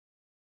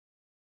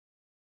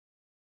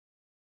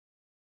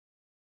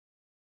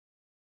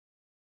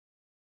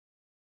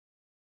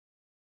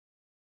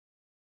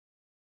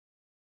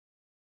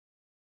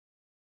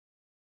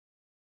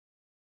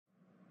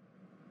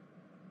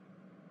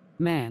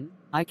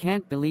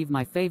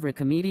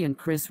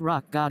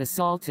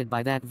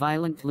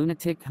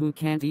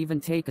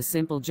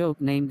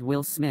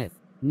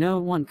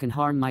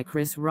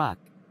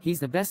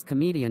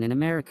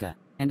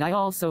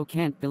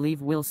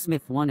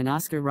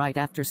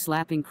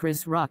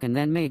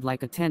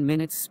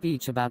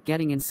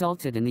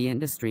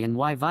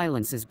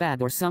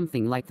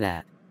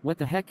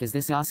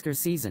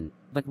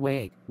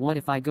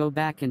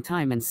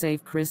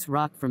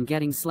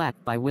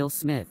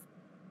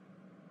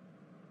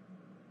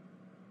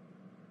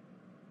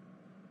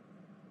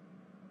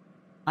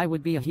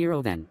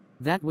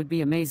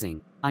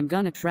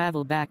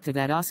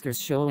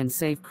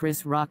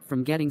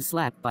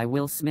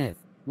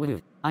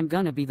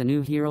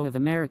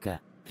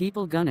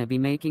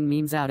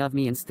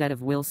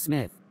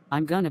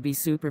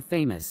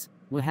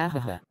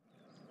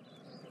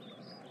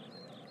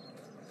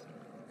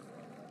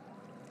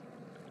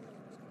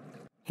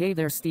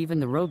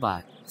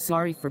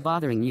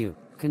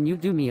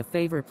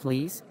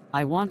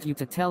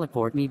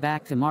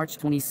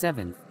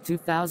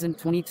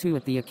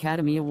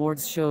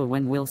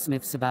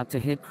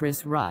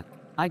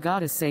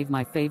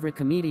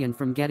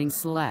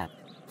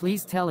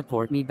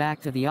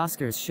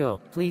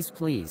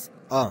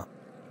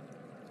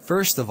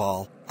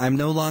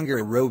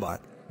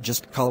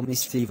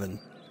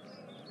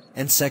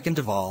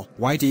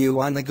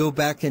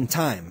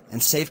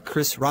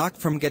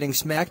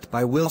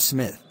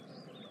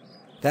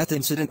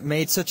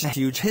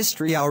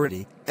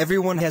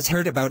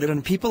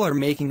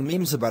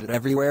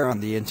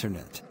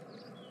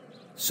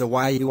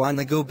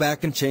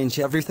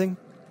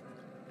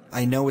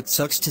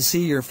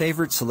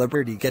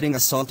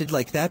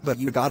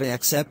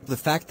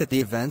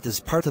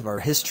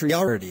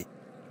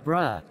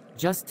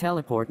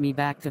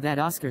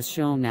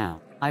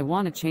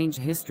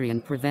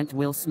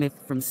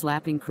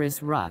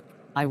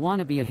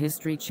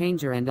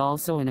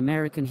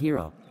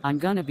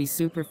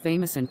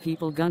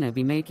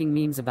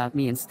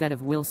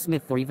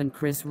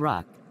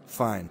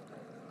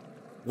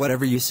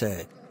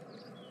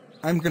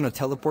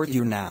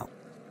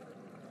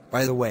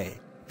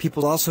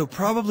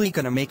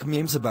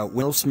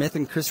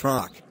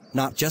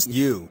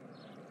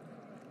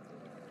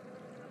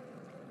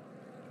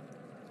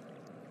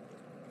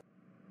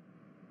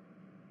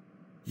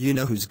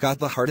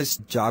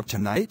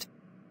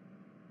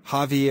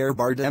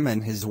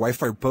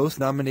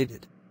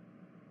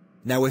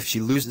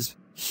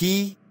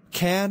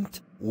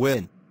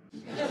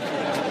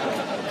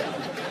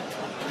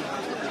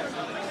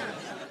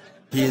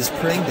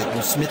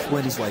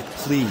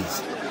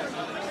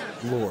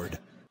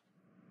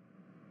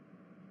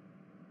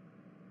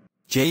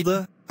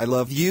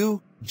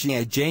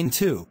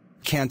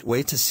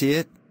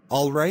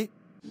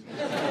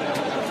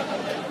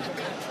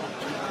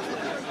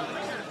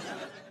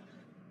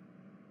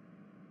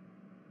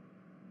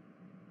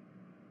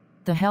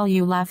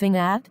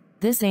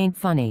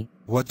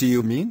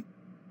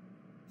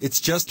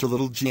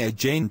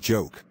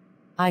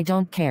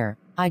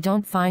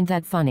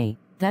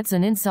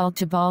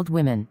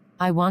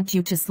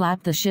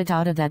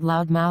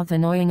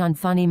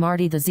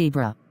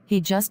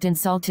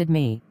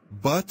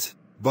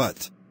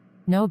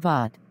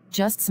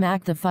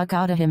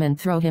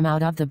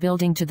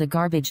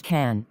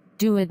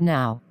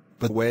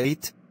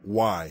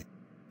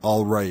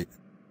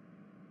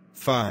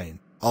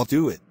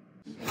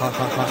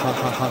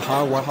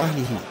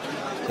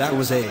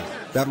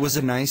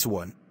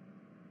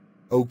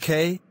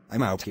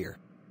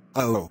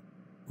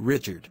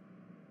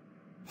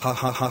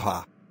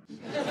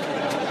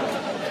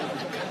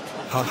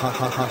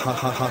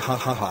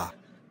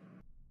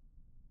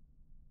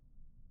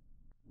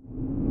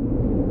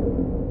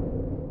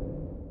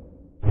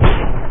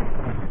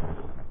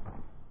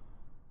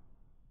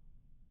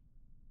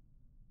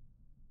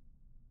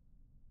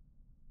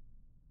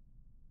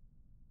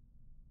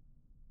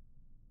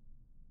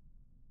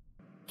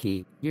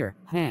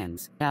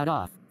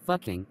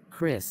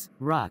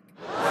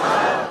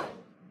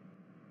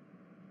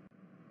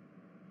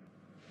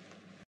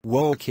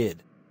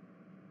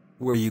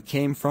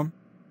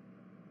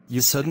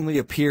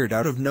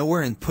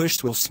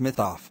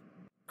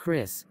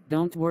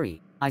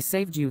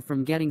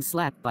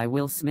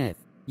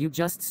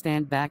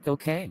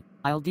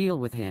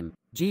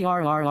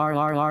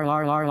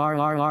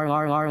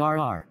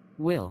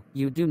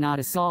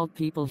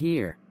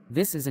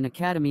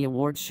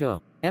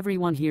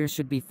here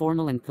should be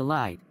formal and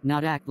polite,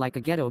 not act like a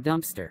ghetto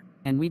dumpster.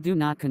 And we do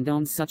not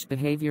condone such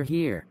behavior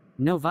here.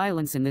 No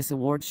violence in this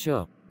award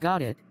show.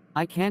 Got it?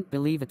 I can't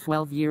believe a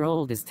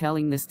 12-year-old is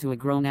telling this to a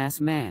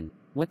grown-ass man.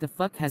 What the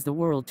fuck has the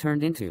world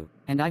turned into?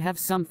 And I have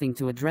something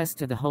to address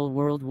to the whole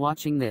world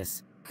watching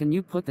this. Can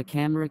you put the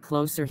camera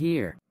closer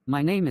here?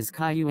 My name is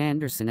Caillou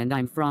Anderson and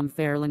I'm from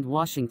Fairland,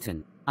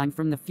 Washington. I'm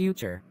from the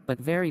future, but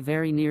very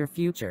very near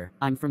future.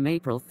 I'm from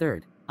April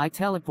 3rd. I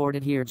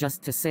teleported here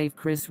just to save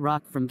Chris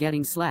Rock from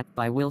getting slapped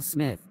by Will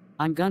Smith.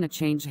 I'm gonna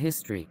change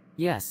history.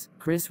 Yes,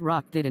 Chris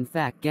Rock did in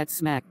fact get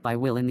smacked by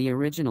Will in the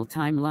original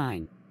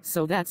timeline.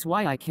 So that's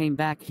why I came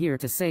back here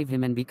to save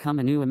him and become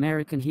a new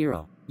American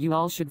hero. You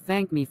all should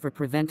thank me for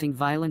preventing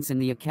violence in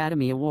the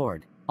Academy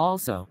Award.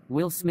 Also,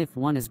 Will Smith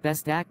won as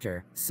Best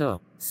Actor,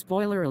 so,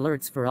 spoiler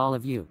alerts for all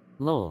of you.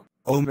 Lol.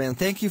 Oh man,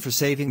 thank you for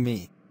saving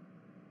me.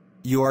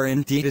 You are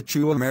indeed a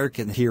true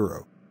American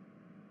hero.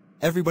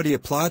 Everybody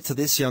applaud to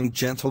this young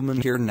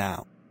gentleman here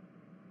now.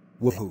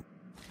 Woohoo.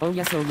 Oh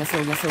yes, oh yes,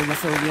 oh yes, oh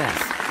yes, oh yes.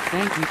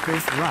 Thank you,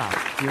 Chris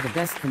Rock. You're the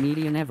best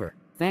comedian ever.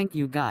 Thank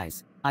you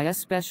guys. I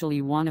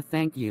especially wanna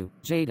thank you,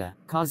 Jada,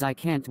 cause I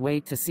can't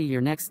wait to see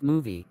your next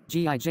movie,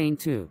 G.I. Jane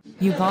 2.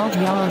 You bald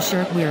yellow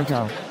shirt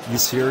weirdo. You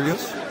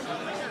serious?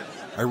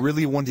 I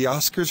really won the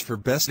Oscars for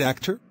Best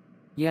Actor?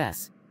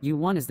 Yes, you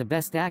won as the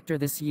Best Actor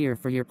this year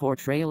for your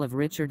portrayal of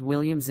Richard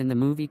Williams in the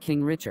movie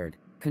King Richard.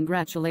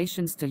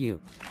 Congratulations to you.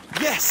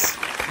 Yes!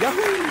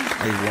 Yahoo!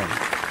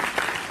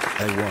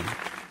 I won.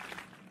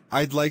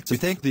 I'd like to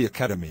thank the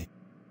Academy.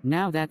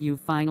 Now that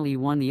you've finally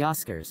won the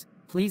Oscars,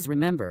 please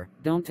remember,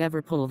 don't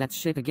ever pull that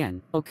shit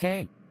again,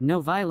 okay? No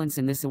violence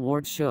in this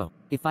award show.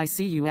 If I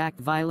see you act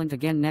violent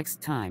again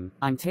next time,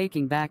 I'm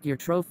taking back your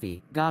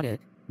trophy, got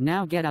it?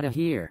 Now get out of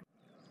here.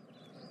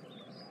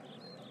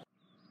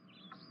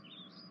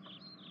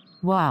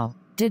 Wow,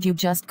 did you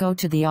just go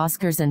to the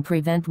Oscars and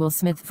prevent Will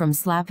Smith from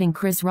slapping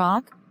Chris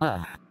Rock?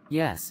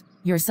 Yes.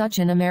 You're such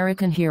an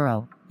American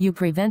hero. You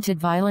prevented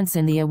violence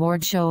in the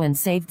award show and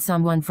saved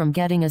someone from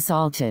getting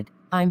assaulted.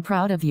 I'm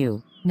proud of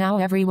you. Now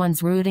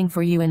everyone's rooting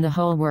for you in the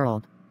whole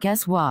world.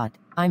 Guess what?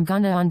 I'm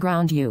gonna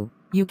unground you.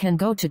 You can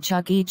go to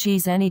Chuck E.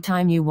 Cheese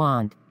anytime you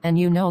want, and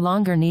you no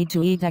longer need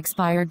to eat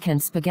expired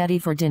canned spaghetti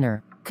for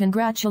dinner.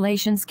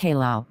 Congratulations,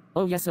 Caillou.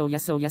 Oh yes, oh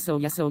yes, oh yes, oh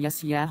yes, oh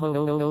yes, yeah,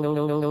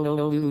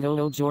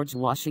 ho, George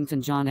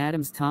Washington, John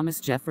Adams, Thomas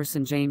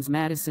Jefferson, James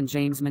Madison,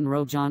 James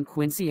Monroe, John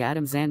Quincy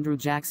Adams, Andrew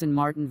Jackson,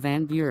 Martin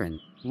Van Buren,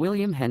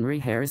 William Henry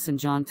Harrison,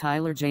 John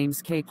Tyler,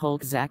 James K.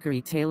 Polk,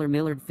 Zachary Taylor,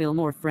 Millard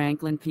Fillmore,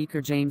 Franklin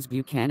Peaker, James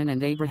Buchanan,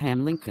 and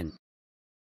Abraham Lincoln.